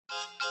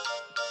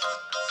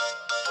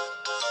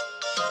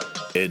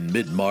In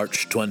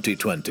mid-March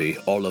 2020,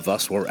 all of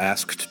us were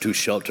asked to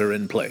shelter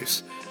in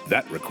place.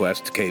 That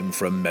request came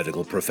from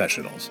medical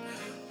professionals.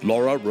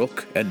 Laura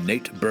Rook and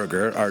Nate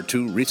Berger are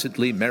two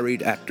recently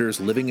married actors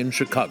living in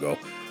Chicago,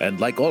 and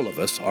like all of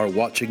us, are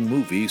watching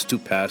movies to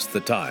pass the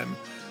time.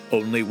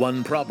 Only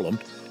one problem: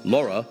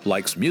 Laura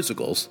likes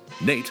musicals,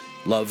 Nate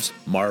loves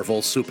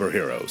Marvel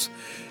superheroes.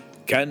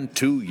 Can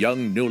two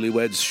young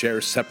newlyweds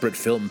share separate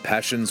film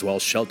passions while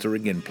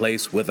sheltering in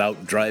place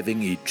without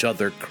driving each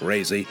other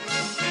crazy?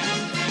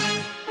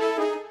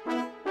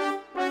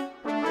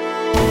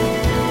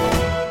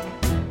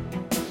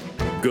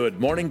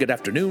 Good morning, good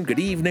afternoon, good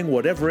evening,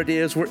 whatever it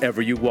is,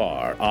 wherever you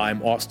are.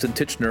 I'm Austin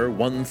Titchener,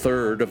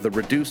 1/3 of the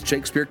Reduced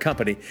Shakespeare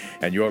Company,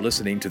 and you're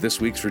listening to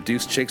this week's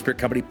Reduced Shakespeare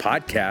Company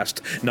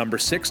podcast, number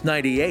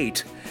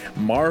 698,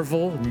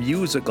 Marvel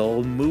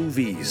Musical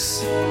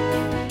Movies.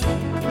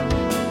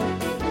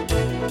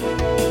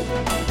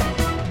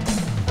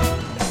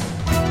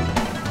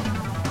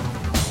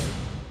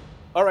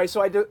 All right,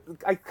 so I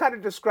kind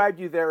of described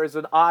you there as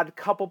an odd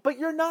couple, but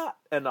you're not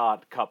an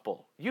odd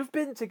couple. You've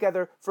been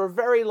together for a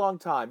very long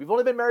time. You've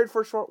only been married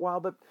for a short while,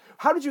 but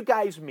how did you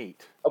guys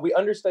meet? We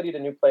understudied a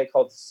new play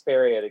called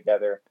Hesperia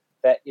together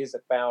that is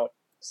about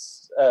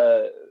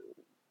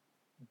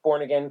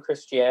born-again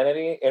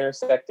Christianity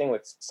intersecting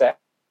with sex.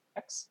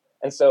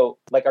 And so,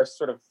 like, our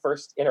sort of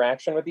first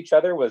interaction with each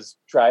other was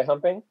dry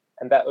humping,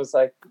 and that was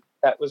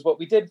what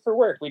we did for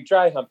work. We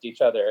dry humped each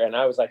other, and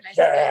I was like, nice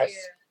yes!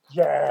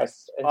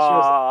 Yes. And she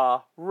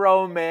was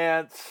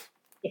romance.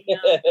 Yeah.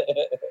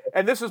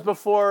 And this was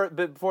before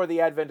the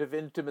advent of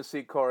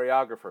intimacy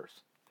choreographers.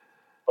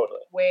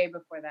 Totally. Way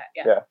before that,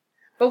 yeah.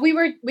 But we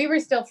were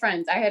still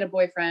friends. I had a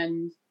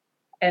boyfriend,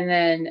 and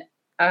then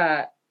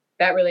that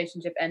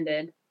relationship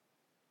ended,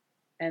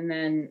 and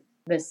then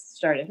this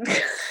started.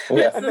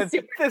 Yeah. And then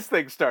this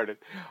thing started.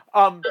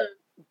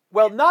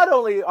 Well, not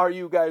only are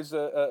you guys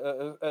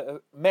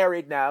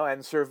married now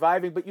and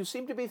surviving, but you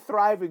seem to be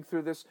thriving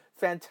through this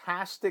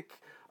fantastic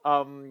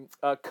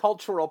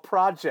cultural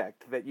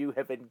project that you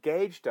have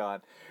engaged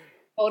on.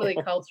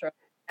 Totally cultural.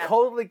 Yeah.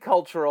 Totally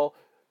cultural.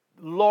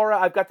 Laura,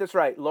 I've got this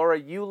right. Laura,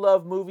 you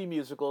love movie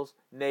musicals.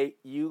 Nate,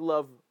 you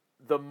love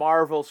the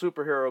Marvel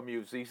superhero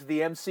movies,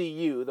 the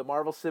MCU, the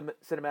Marvel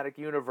Cinematic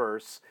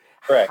Universe.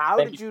 Correct. How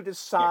did you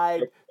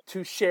decide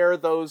to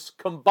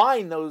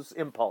combine those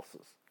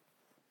impulses?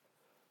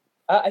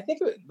 I think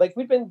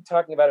we've been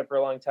talking about it for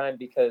a long time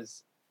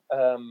because,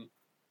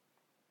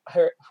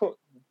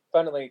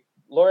 funnily,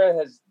 Laura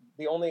has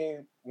the only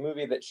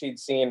movie that she'd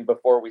seen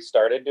before we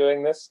started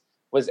doing this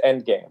was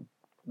Endgame,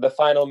 the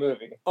final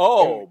movie.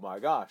 Oh my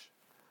gosh!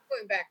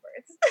 Going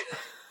backwards.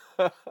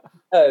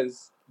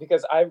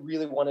 because I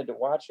really wanted to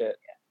watch it,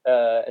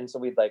 and so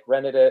we'd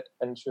rented it,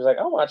 and she was like,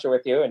 "I'll watch it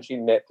with you," and she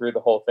knit through the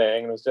whole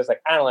thing, and was just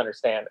like, "I don't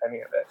understand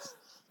any of this."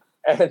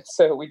 And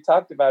so we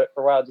talked about it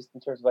for a while, just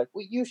in terms of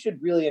you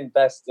should really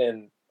invest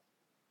in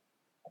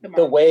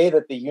the way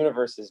that the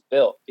universe is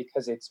built,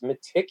 because it's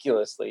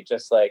meticulously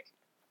just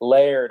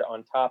layered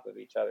on top of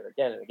each other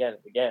again and again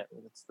and again.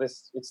 And it's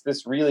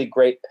this really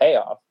great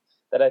payoff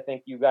that I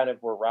think you kind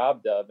of were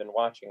robbed of in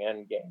watching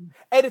Endgame.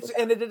 And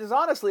it is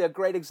honestly a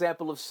great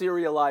example of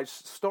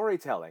serialized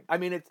storytelling. I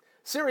mean, it's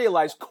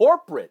serialized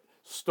corporate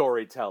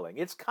storytelling.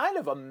 It's kind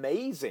of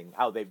amazing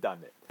how they've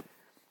done it.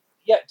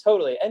 Yeah,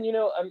 totally. And,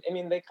 I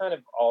mean, they kind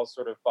of all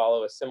sort of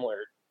follow a similar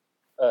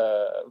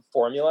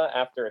formula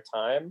after a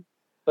time,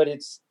 but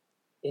it's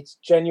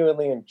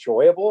genuinely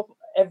enjoyable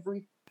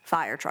every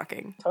fire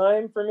trucking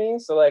time for me.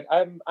 So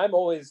I'm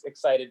always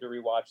excited to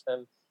rewatch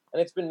them. And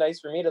it's been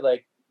nice for me to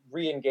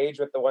re-engage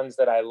with the ones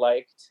that I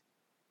liked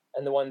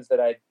and the ones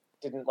that I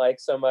didn't like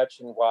so much,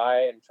 and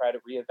why, and try to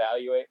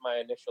reevaluate my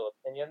initial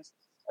opinions.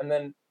 And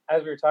then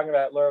as we were talking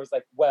about it, Laura was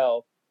like,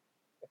 well,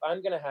 if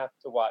I'm going to have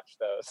to watch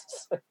those,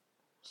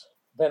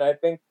 then I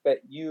think that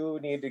you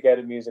need to get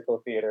a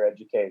musical theater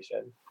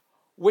education.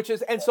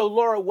 So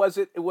Laura, were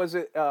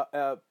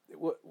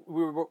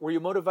you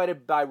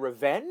motivated by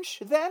revenge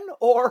then,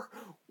 or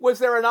was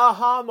there an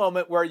aha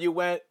moment where you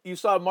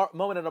saw a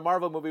moment in a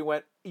Marvel movie and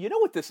went, you know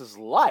what this is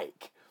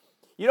like?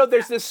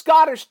 There's this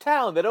Scottish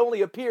town that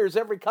only appears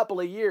every couple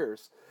of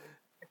years.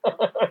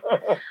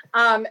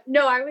 No,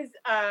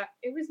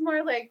 it was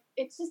more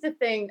it's just a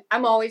thing.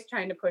 I'm always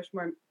trying to push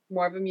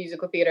more of a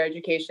musical theater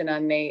education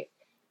on Nate.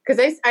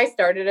 Because I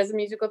started as a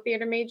musical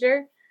theater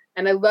major,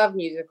 and I love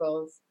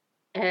musicals,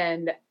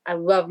 and I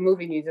love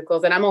movie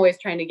musicals, and I'm always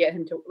trying to get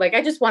him to,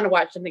 I just want to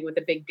watch something with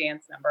a big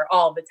dance number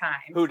all the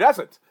time. Who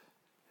doesn't?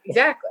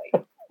 Exactly.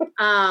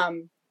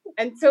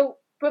 And so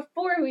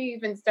before we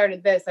even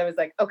started this, I was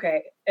like,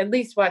 okay, at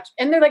least watch,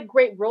 and they're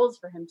great roles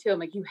for him too. I'm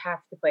like, you have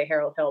to play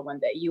Harold Hill one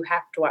day. You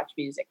have to watch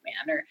Music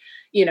Man, or,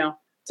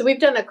 So we've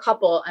done a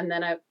couple, and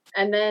then I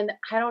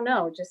don't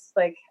know, just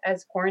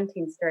as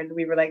quarantine started,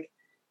 we were like,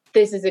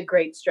 this is a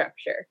great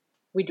structure.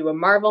 We do a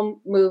Marvel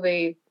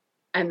movie,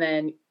 and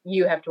then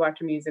you have to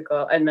watch a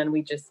musical, and then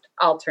we just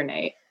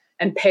alternate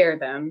and pair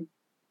them.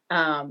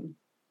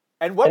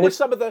 And what were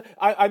some of the?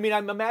 I mean,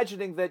 I'm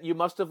imagining that you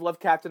must have loved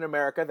Captain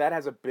America. That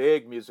has a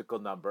big musical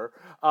number.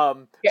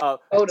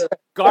 Totally.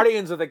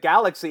 Guardians of the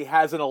Galaxy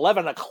has an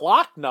 11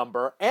 o'clock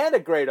number and a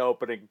great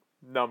opening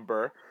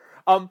number.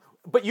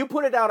 But you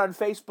put it out on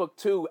Facebook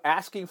too,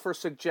 asking for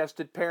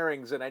suggested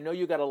pairings, and I know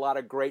you got a lot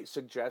of great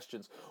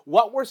suggestions.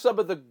 What were some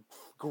of the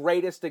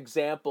greatest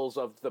examples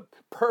of the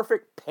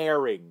perfect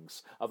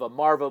pairings of a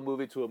Marvel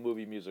movie to a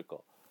movie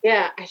musical?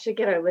 Yeah, I should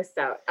get our list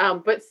out.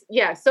 But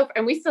yeah,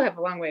 and we still have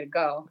a long way to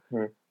go.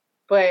 Mm-hmm.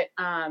 But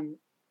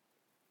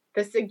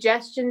the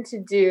suggestion to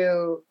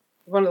do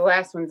one of the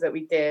last ones that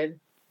we did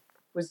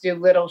was do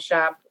Little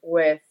Shop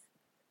with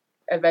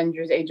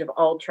Avengers: Age of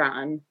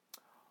Ultron,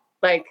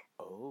 like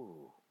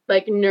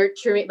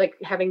nurturing, like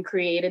having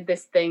created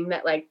this thing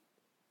that like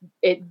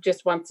it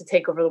just wants to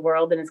take over the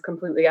world and is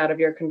completely out of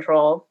your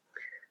control.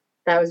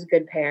 That was a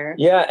good pair.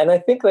 Yeah, and I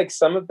think like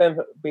some of them,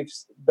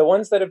 the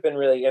ones that have been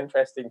really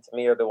interesting to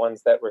me are the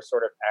ones that were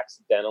sort of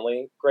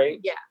accidentally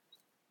great.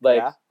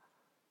 Yeah.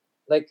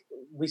 Like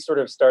we sort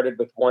of started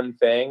with one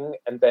thing,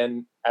 and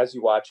then as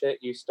you watch it,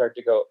 you start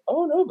to go,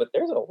 oh no, but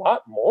there's a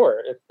lot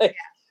more. Like,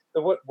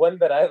 the one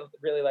that I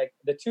really liked,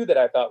 the two that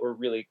I thought were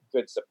really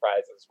good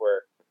surprises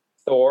were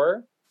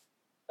Thor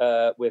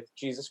with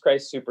Jesus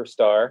Christ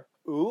Superstar.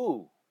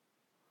 Ooh.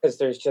 Because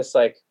there's just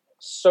like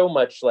so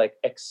much like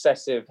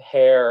excessive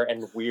hair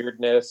and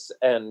weirdness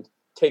and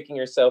taking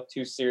yourself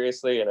too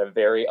seriously in a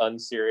very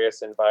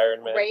unserious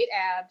environment. Great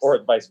abs.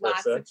 Or vice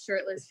lots versa. Lots of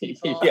shirtless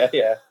people.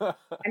 Yeah. I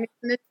mean,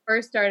 when this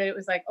first started, it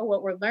was like, oh,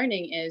 what we're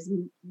learning is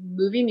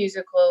movie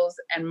musicals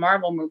and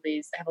Marvel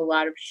movies have a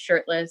lot of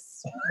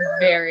shirtless,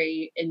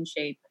 very in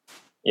shape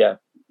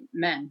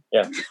men.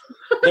 Yeah.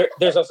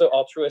 There's also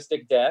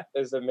altruistic death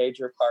as a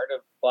major part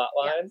of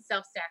plotline. Yeah,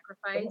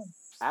 self-sacrifice.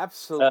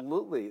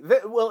 Absolutely.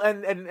 Well,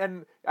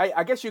 and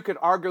I guess you could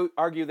argue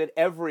that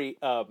every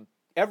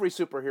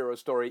superhero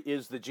story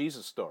is the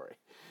Jesus story.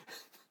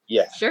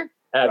 Yeah, sure,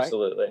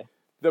 absolutely.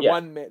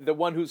 Right? The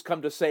one who's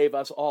come to save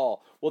us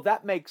all. Well,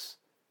 that makes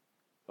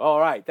all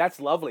right. That's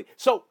lovely.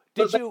 So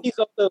he's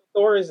also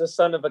Thor is a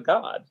son of a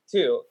god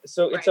too,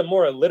 so it's a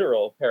more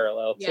literal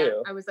parallel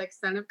too. I was like,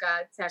 son of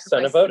God, sacrifice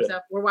son of Odin.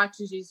 Himself. We're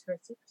watching Jesus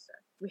Christ Superstar.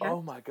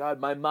 Oh my God,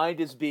 my mind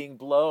is being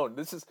blown.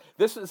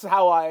 This is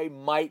how I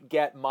might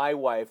get my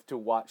wife to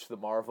watch the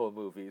Marvel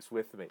movies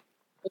with me.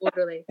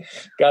 Literally.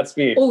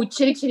 Godspeed. Oh,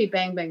 Chitty Chitty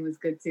Bang Bang was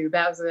good too.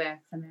 That was an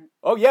accident.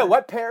 Oh yeah,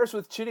 what pairs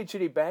with Chitty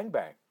Chitty Bang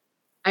Bang?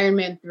 Iron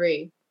Man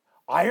 3.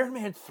 Iron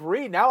Man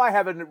 3? Now I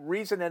have a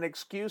reason and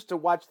excuse to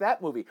watch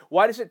that movie.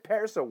 Why does it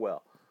pair so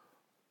well?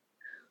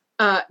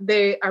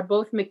 They are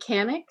both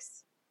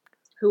mechanics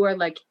who are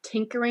like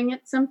tinkering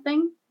at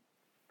something.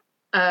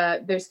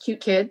 There's cute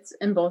kids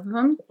in both of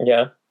them.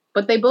 Yeah.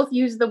 But they both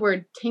use the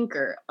word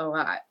tinker a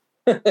lot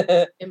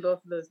in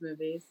both of those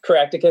movies.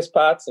 Caractacus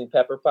Potts and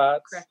Pepper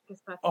Potts.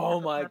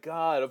 Oh my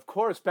God, of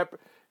course. Pepper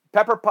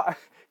Potts.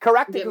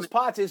 Caractacus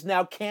Potts is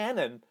now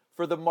canon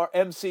for the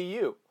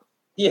MCU.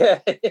 Yeah.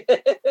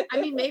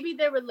 I mean, maybe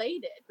they're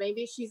related.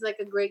 Maybe she's like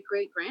a great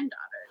granddaughter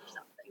or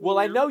something. Well,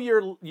 I know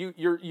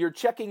you're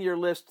checking your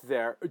list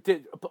there.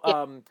 Did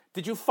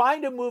you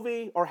find a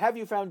movie, or have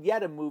you found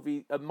yet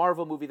a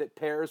Marvel movie that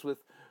pairs with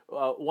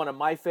one of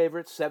my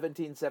favorites,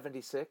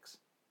 1776?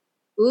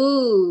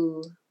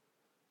 Ooh,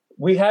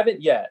 we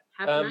haven't yet.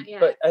 Not yet.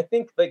 But I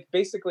think like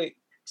basically,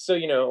 so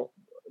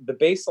the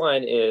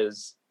baseline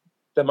is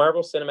the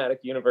Marvel Cinematic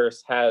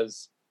Universe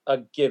has a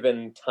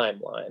given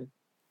timeline,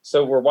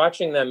 so we're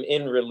watching them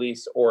in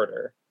release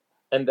order,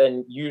 and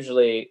then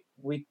usually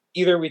we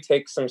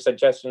take some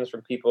suggestions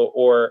from people,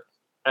 or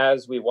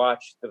as we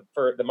watch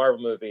the Marvel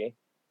movie,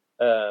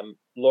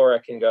 Laura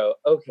can go,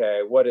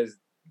 okay, what is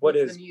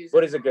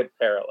a good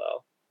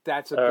parallel?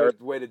 That's a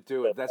good way to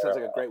do it. That sounds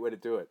like a great way to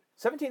do it.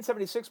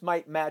 1776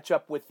 might match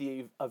up with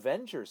the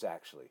Avengers,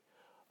 actually.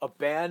 A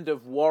band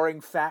of warring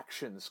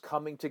factions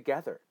coming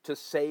together to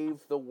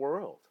save the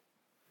world.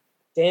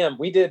 Damn,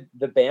 we did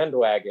the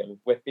bandwagon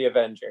with the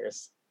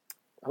Avengers,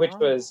 which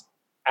was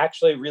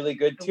actually really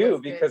good too,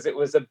 because it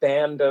was a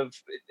band of,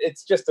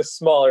 it's just a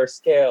smaller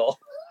scale.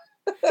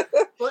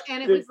 Well,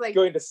 and it was like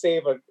going to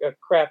save a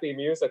crappy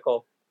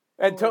musical.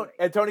 And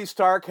Tony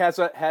Stark has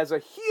a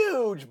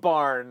huge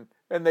barn,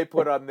 and they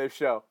put on this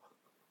show.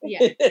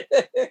 Yeah.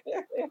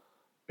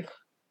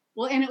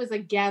 Well, and it was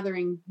like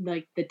gathering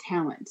like the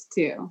talent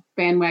too.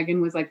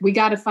 Bandwagon was like, we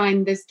got to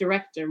find this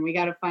director, and we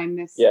got to find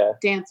this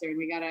dancer,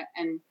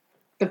 and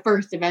the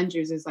first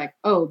Avengers is like,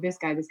 oh, this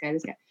guy.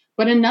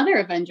 But another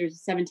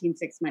Avengers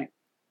 1776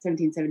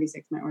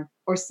 might work,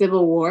 or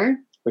Civil War.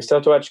 We still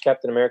have to watch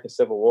Captain America: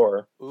 Civil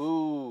War.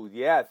 Ooh,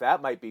 yeah,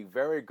 that might be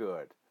very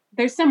good.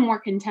 There's some more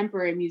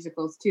contemporary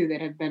musicals too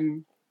that have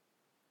been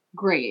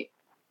great,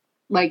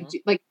 like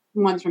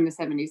ones from the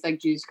 70s, like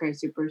Jesus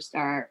Christ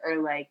Superstar,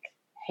 or like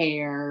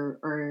Hair,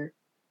 or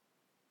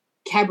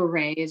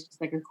Cabaret is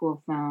just like a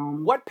cool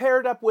film. What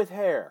paired up with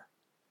Hair?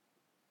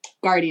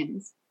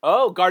 Guardians.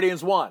 Oh,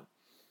 Guardians 1.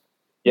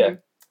 Yeah.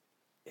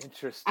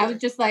 Interesting. I was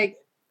just like,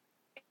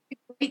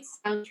 great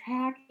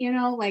soundtrack,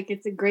 like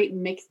it's a great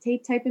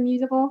mixtape type of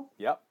musical.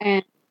 Yep.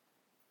 And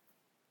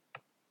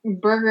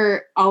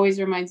Burger always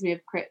reminds me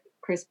of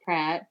Chris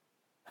Pratt.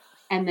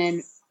 And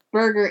then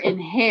Burger in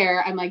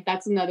hair, I'm like,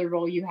 that's another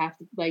role you have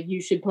to, like,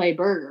 you should play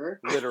Burger.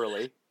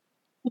 Literally.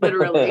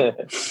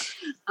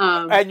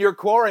 And your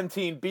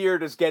quarantine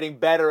beard is getting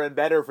better and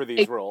better for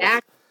these roles.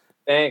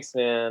 Thanks,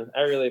 man.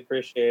 I really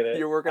appreciate it.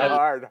 You're working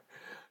hard.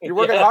 You're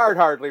working hard,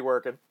 hardly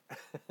working.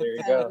 There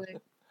you go.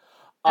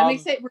 I'm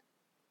excited for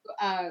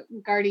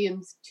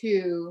Guardians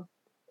 2,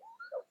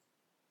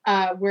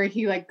 where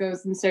he like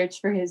goes and search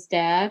for his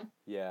dad.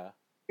 Yeah.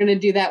 We're gonna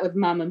do that with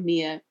Mamma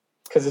Mia.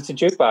 Because it's a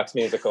jukebox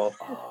musical.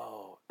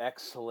 Oh,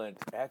 excellent.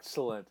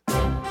 Excellent.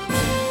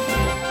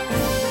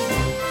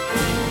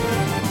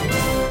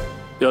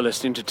 You're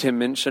listening to Tim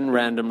Minchin,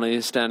 randomly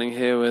standing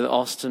here with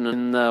Austin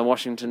in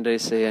Washington,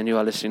 D.C., and you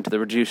are listening to the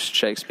Reduced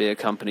Shakespeare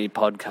Company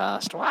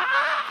podcast.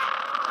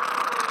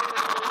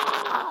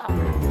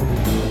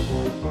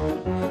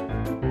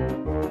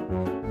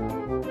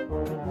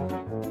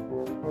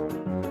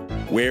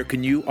 Where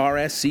can you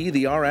RSC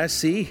the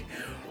RSC?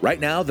 Right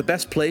now, the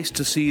best place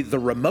to see the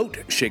remote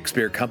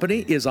Shakespeare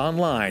Company is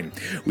online.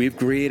 We've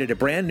created a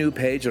brand new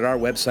page at our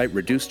website,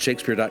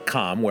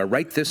 reducedshakespeare.com, where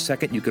right this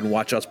second you can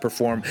watch us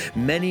perform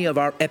many of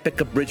our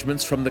epic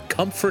abridgments from the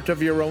comfort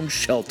of your own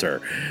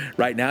shelter.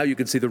 Right now, you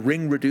can see The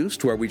Ring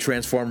Reduced, where we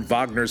transform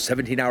Wagner's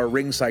 17-hour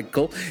ring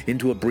cycle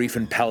into a brief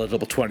and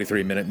palatable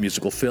 23-minute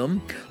musical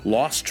film.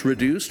 Lost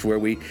Reduced, where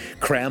we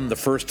cram the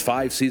first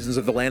 5 seasons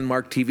of the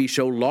landmark TV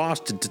show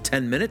Lost into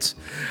 10 minutes.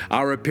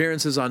 Our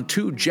appearances on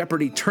 2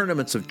 Jeopardy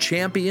tournaments of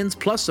champions,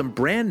 plus some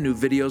brand new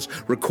videos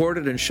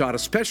recorded and shot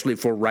especially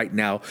for Right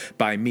Now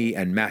by me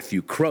and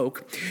Matthew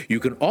Croak. You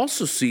can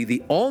also see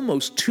the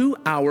almost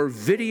 2-hour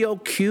video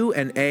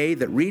Q&A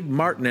that Reed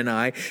Martin and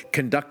I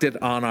conducted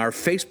on our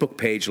Facebook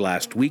page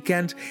last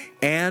weekend,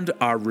 and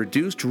our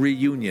reduced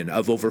reunion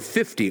of over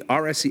 50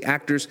 RSC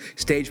actors,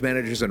 stage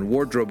managers, and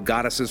wardrobe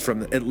goddesses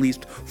from at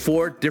least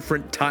 4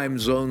 different time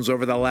zones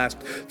over the last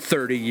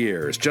 30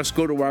 years. Just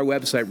go to our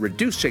website,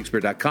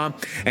 reducedshakespeare.com,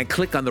 and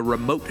click on the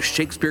Remote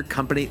Shakespeare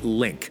Company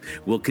link.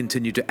 We'll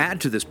continue to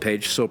add to this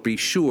page, so be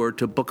sure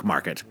to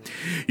bookmark it.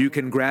 You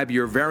can grab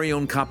your very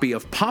own copy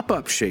of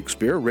Pop-Up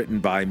Shakespeare, written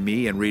by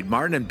me and Reed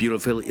Martin and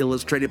beautifully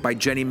illustrated by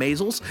Jenny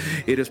Maisels.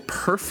 It is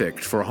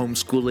perfect for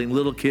homeschooling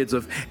little kids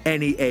of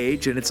any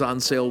age, and it's on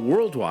sale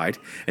worldwide.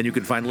 And you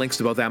can find links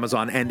to both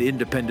Amazon and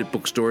independent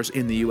bookstores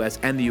in the US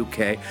and the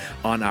UK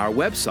on our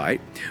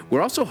website.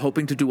 We're also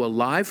hoping to do a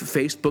live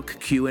Facebook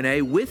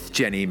Q&A with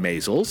Jenny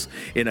Maisels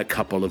in a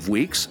couple of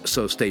weeks,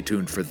 so stay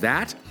tuned for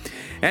that.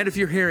 And if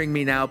you're hearing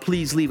me now,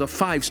 please leave a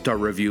 5-star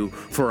review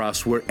for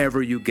us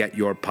wherever you get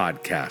your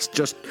podcast.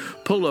 Just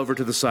pull over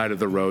to the side of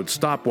the road,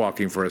 stop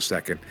walking for a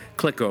second,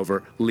 click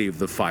over, leave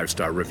the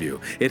 5-star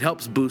review. It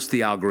helps boost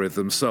the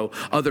algorithm so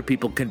other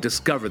people can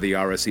discover the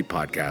RSC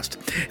podcast.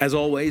 As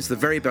always, the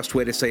very best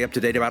way to stay up to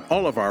date about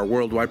all of our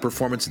worldwide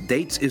performance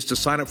dates is to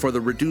sign up for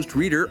the Reduced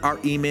Reader, our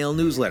email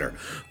newsletter.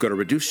 Go to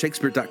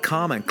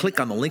reducedshakespeare.com and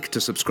click on the link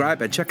to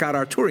subscribe, and check out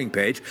our touring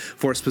page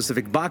for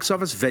specific box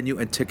office, venue,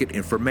 and ticket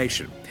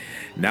information.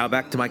 Now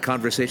back to my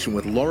conversation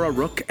with Laura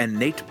Rook and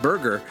Nate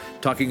Burger,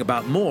 talking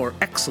about more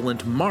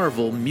excellent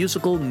Marvel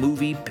musical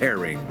movie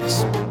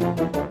pairings.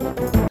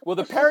 Well,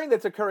 the pairing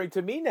that's occurring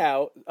to me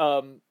now,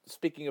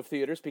 speaking of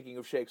theater, speaking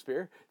of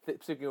Shakespeare,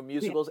 speaking of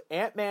musicals,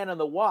 Ant-Man and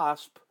the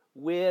Wasp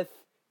with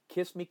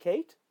Kiss Me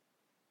Kate?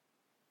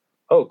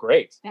 Oh,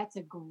 great. That's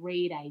a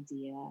great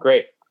idea.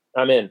 Great.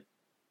 I'm in.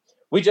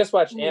 We just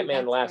watched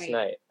Ant-Man last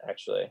night,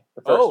 actually.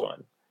 The first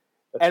one.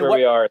 That's where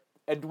we are.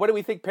 And what do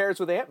we think pairs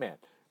with Ant-Man?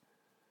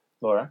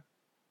 Laura?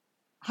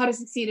 How to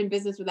Succeed in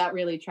Business Without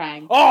Really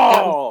Trying.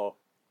 Oh!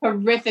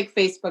 Horrific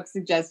Facebook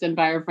suggestion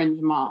by our friend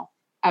Jamal.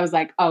 I was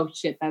like, oh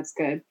shit, that's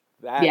good.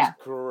 That's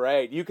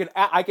great.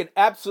 I can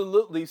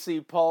absolutely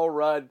see Paul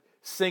Rudd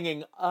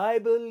singing "I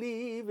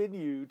Believe in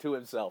You" to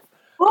himself.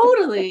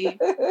 Totally.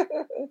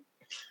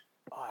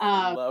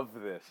 I love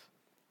this.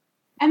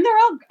 And they're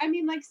all, I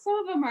mean, like, some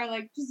of them are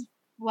like just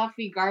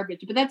fluffy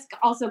garbage, but that's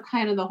also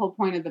kind of the whole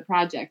point of the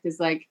project, is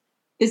like,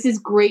 this is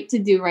great to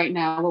do right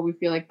now where we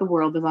feel like the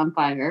world is on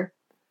fire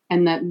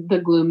and that the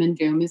gloom and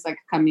doom is like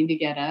coming to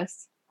get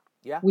us.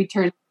 Yeah. We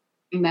turn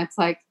something that's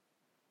like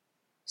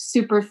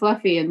super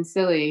fluffy and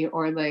silly,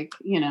 or like,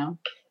 you know.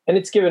 And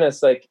it's given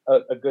us like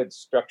a good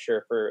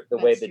structure for the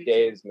way the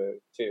days move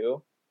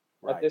too.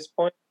 Right. At this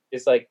point,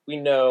 it's like, we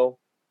know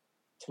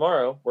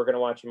tomorrow we're going to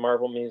watch a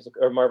Marvel music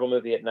or Marvel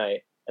movie at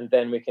night, and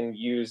then we can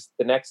use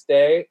the next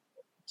day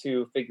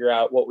to figure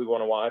out what we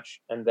want to watch,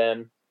 and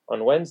then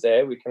on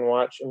Wednesday we can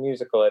watch a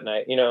musical at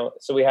night, you know,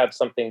 so we have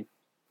something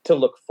to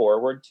look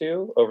forward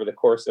to over the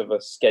course of a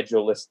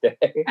scheduleless day.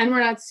 And we're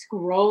not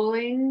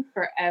scrolling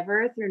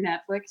forever through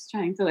Netflix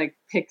trying to like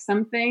pick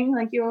something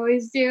like you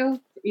always do,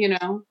 you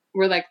know.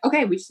 We're like,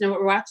 okay, we just know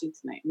what we're watching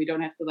tonight. We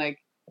don't have to like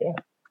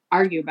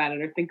argue about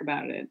it or think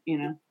about it, you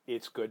know.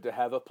 It's good to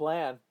have a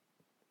plan.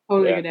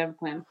 Totally good to have a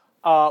plan.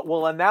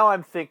 Well, and now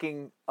I'm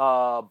thinking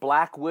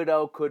Black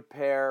Widow could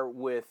pair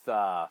with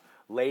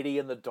Lady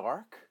in the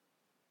Dark.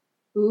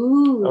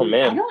 Ooh. Oh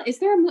man. I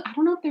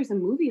don't know if there's a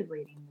movie of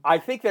Lady in the Dark. I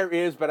think there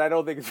is, but I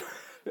don't think it's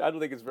I don't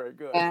think it's very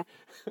good. Yeah.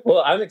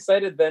 Well, I'm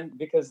excited then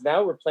because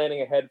now we're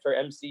planning ahead for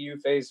MCU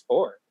Phase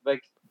 4.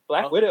 Like,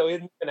 Black Widow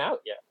isn't even out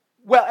yet.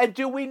 Well, and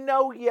do we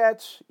know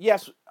yet?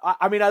 Yes,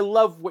 I mean, I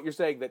love what you're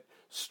saying, that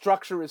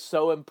structure is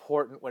so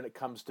important when it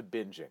comes to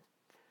binging.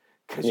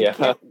 Because you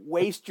can't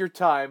waste your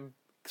time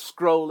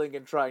scrolling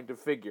and trying to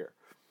figure.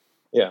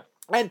 Yeah.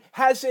 And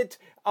has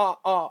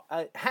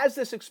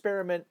this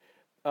experiment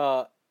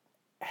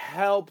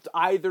helped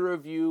either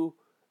of you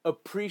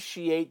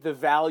appreciate the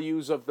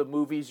values of the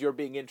movies you're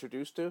being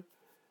introduced to?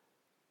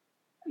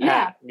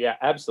 Yeah. Yeah,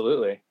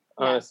 absolutely.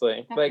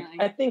 Honestly. Like, definitely.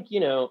 I think,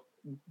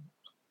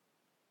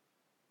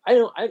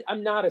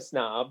 I'm not a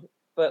snob,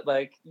 but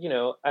like,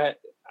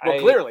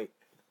 Clearly.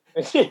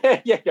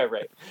 yeah,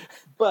 right.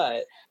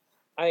 But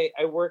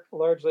I work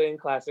largely in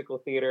classical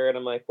theater, and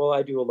I'm like, well,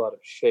 I do a lot of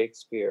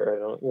Shakespeare. I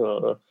don't,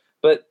 know.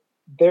 But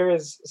there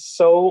is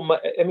so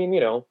much. I mean,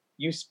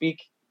 you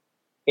speak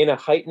in a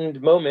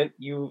heightened moment,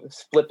 you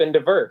flip into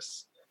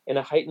verse. In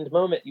a heightened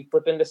moment, you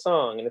flip into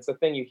song, and it's a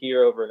thing you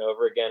hear over and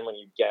over again when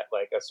you get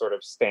like a sort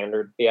of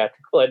standard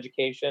theatrical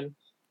education.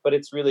 But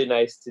it's really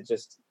nice to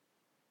just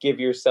give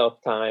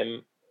yourself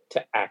time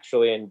to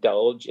actually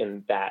indulge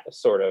in that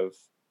sort of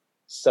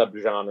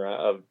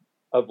subgenre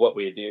of what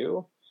we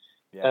do.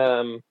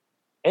 Yeah.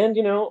 And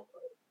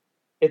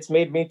it's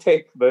made me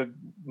take the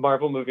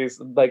Marvel movies,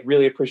 like,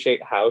 really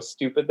appreciate how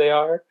stupid they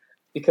are,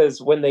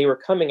 because when they were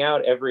coming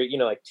out every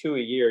like 2 a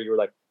year, you were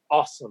like,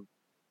 awesome,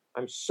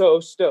 I'm so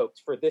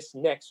stoked for this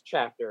next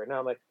chapter. And now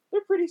I'm like,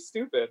 they're pretty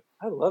stupid.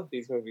 I love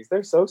these movies,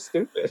 they're so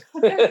stupid.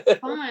 But they're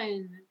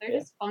fun. They're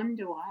just fun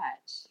to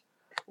watch.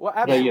 Well,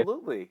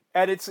 absolutely.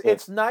 And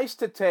it's nice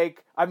to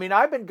take, I mean,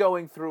 I've been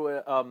going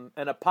through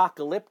an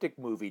apocalyptic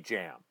movie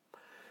jam.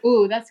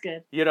 Ooh, that's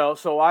good.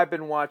 So I've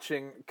been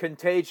watching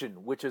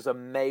Contagion, which is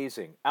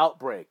amazing.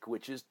 Outbreak,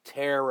 which is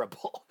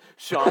terrible.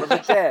 Shaun of the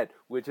Dead,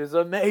 which is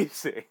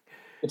amazing.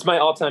 It's my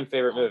all-time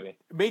favorite movie.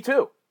 Me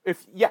too.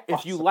 If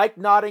you like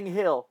Notting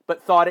Hill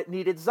but thought it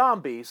needed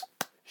zombies,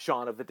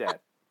 Shaun of the Dead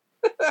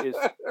is.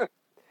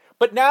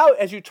 But now,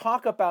 as you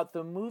talk about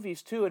the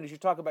movies too, and as you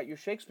talk about your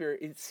Shakespeare,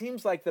 it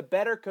seems like the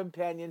better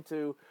companion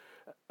to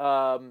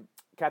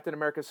Captain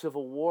America: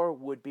 Civil War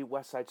would be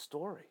West Side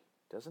Story,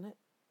 doesn't it?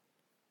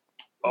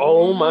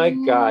 Oh my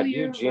God,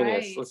 you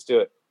genius. Right. Let's do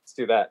it. Let's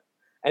do that.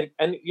 And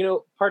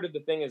part of the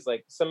thing is,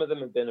 like, some of them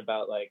have been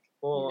about like,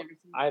 well,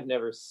 I've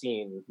never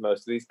seen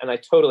most of these, and I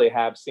totally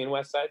have seen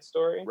West Side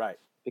Story. Right.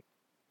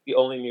 The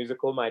only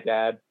musical my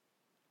dad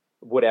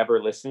would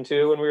ever listen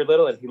to when we were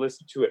little, and he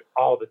listened to it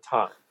all the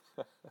time.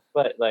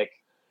 But like,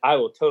 I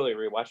will totally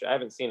rewatch it. I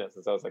haven't seen it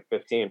since I was like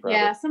 15, probably.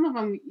 Yeah, some of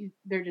them,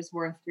 they're just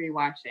worth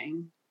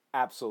rewatching.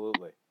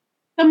 Absolutely.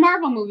 The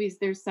Marvel movies,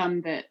 there's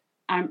some that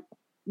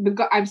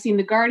I've seen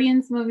the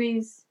Guardians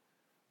movies,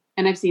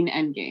 and I've seen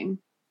Endgame.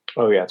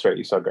 Oh yeah, that's right.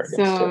 You saw Guardians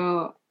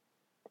too.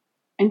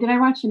 And did I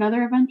watch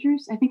another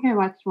Avengers? I think I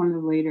watched one of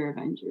the later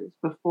Avengers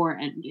before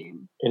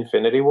Endgame.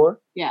 Infinity War?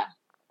 Yeah.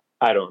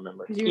 I don't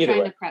remember. Because you were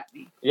trying to prep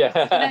me. Yeah.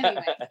 But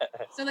anyway,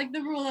 so like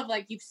the rule of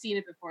like you've seen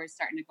it before is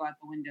starting to go out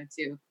the window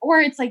too. Or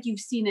it's like you've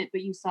seen it,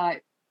 but you saw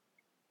it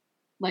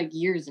like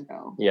years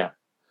ago. Yeah.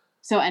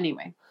 So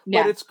anyway.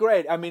 Yeah. But it's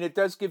great. I mean, it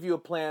does give you a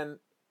plan.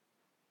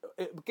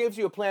 It gives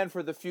you a plan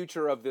for the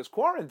future of this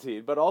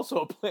quarantine, but also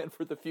a plan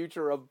for the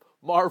future of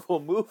Marvel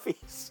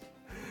movies.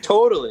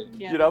 Totally.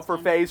 Yeah, for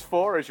Phase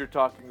 4, as you're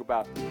talking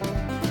about.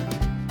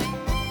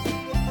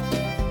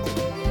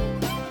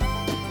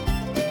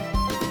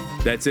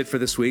 That's it for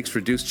this week's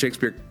Reduced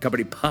Shakespeare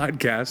Company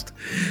podcast.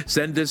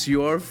 Send us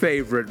your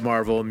favorite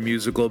Marvel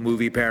musical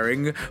movie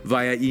pairing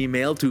via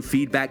email to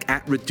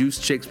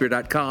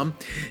feedback@reducedshakespeare.com.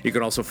 You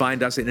can also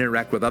find us and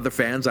interact with other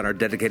fans on our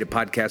dedicated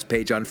podcast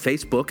page on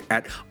Facebook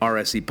at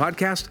RSC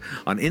Podcast,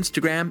 on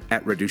Instagram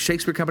at Reduced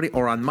Shakespeare Company,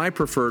 or on my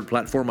preferred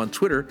platform on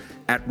Twitter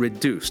at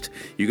Reduced.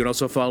 You can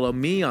also follow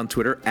me on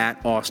Twitter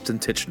at Austin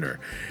Titchener.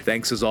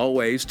 Thanks as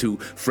always to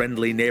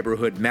friendly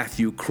neighborhood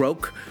Matthew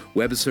Croak,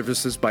 web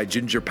services by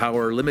Ginger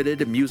Power Limited,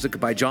 music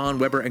by John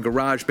Weber and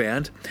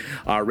GarageBand.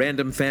 Our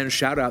random fan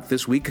shout-out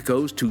this week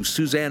goes to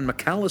Suzanne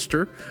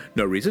McAllister.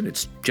 No reason,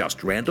 it's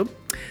just random.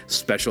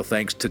 Special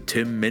thanks to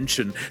Tim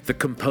Minchin, the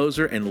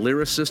composer and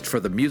lyricist for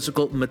the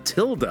musical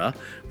Matilda,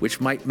 which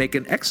might make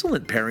an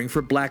excellent pairing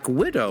for Black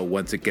Widow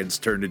once it gets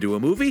turned into a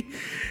movie.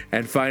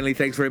 And finally,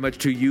 thanks very much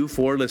to you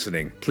for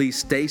listening. Please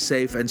stay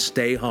safe and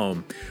stay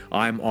home.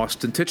 I'm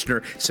Austin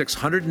Titchener,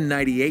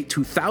 698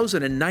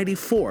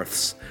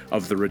 2094ths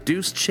of the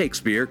Reduced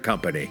Shakespeare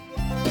Company.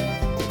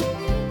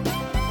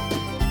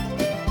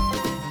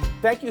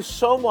 Thank you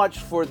so much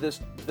for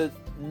the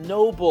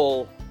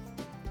noble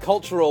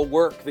cultural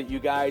work that you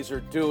guys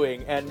are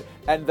doing and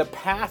the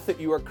path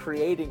that you are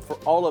creating for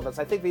all of us.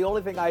 I think the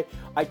only thing I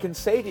can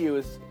say to you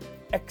is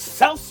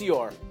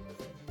Excelsior!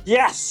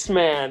 Yes,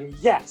 man,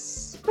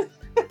 yes.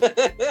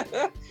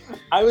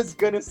 I was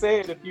going to say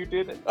it if you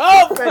didn't.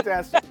 Oh,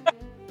 fantastic.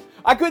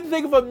 I couldn't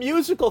think of a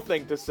musical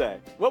thing to say.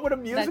 What would a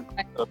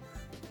musical...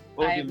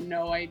 I have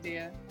no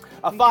idea.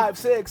 A 5,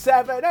 6,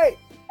 7, 8.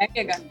 There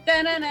you go.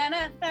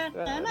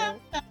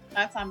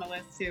 That's on the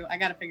list too. I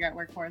got to figure out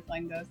where Chorus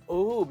Line goes.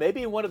 Ooh,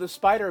 maybe in one of the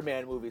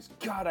Spider-Man movies.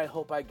 God, I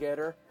hope I get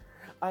her.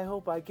 I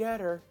hope I get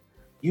her.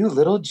 You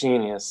little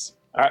genius.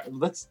 All right,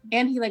 let's.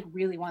 And he like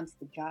really wants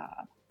the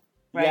job,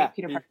 right? Yeah,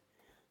 Peter Parker.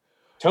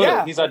 Totally.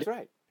 Yeah, He's that's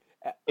right.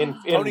 in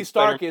Tony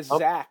Stark Spider- is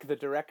Zach, the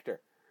director.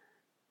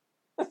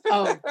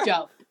 Oh,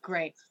 dope.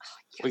 Great. Oh,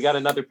 yes. We got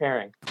another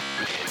pairing.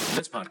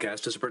 This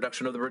podcast is a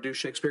production of the Reduced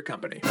Shakespeare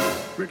Company,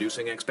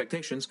 reducing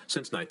expectations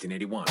since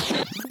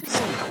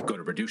 1981. Go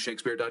to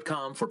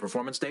reducedshakespeare.com for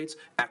performance dates,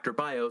 actor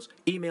bios,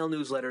 email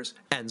newsletters,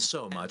 and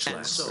so much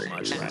less.